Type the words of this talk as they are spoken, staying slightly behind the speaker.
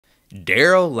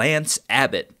Darrell Lance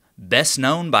Abbott, best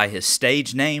known by his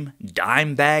stage name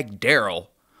Dimebag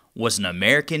Darrell, was an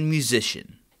American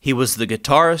musician. He was the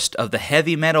guitarist of the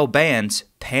heavy metal bands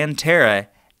Pantera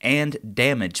and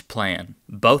Damageplan,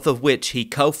 both of which he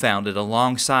co-founded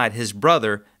alongside his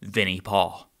brother Vinnie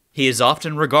Paul. He is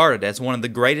often regarded as one of the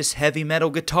greatest heavy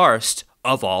metal guitarists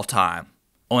of all time.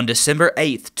 On December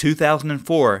 8,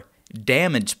 2004,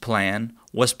 Damageplan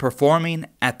was performing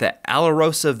at the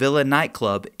Alarosa Villa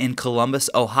nightclub in Columbus,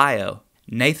 Ohio.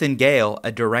 Nathan Gale,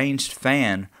 a deranged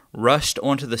fan, rushed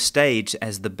onto the stage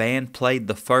as the band played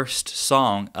the first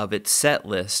song of its set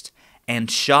list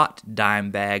and shot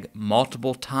Dimebag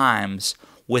multiple times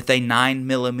with a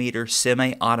 9mm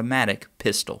semi-automatic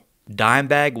pistol.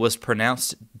 Dimebag was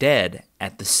pronounced dead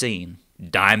at the scene.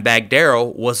 Dimebag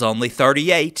Darrell was only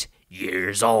 38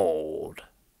 years old.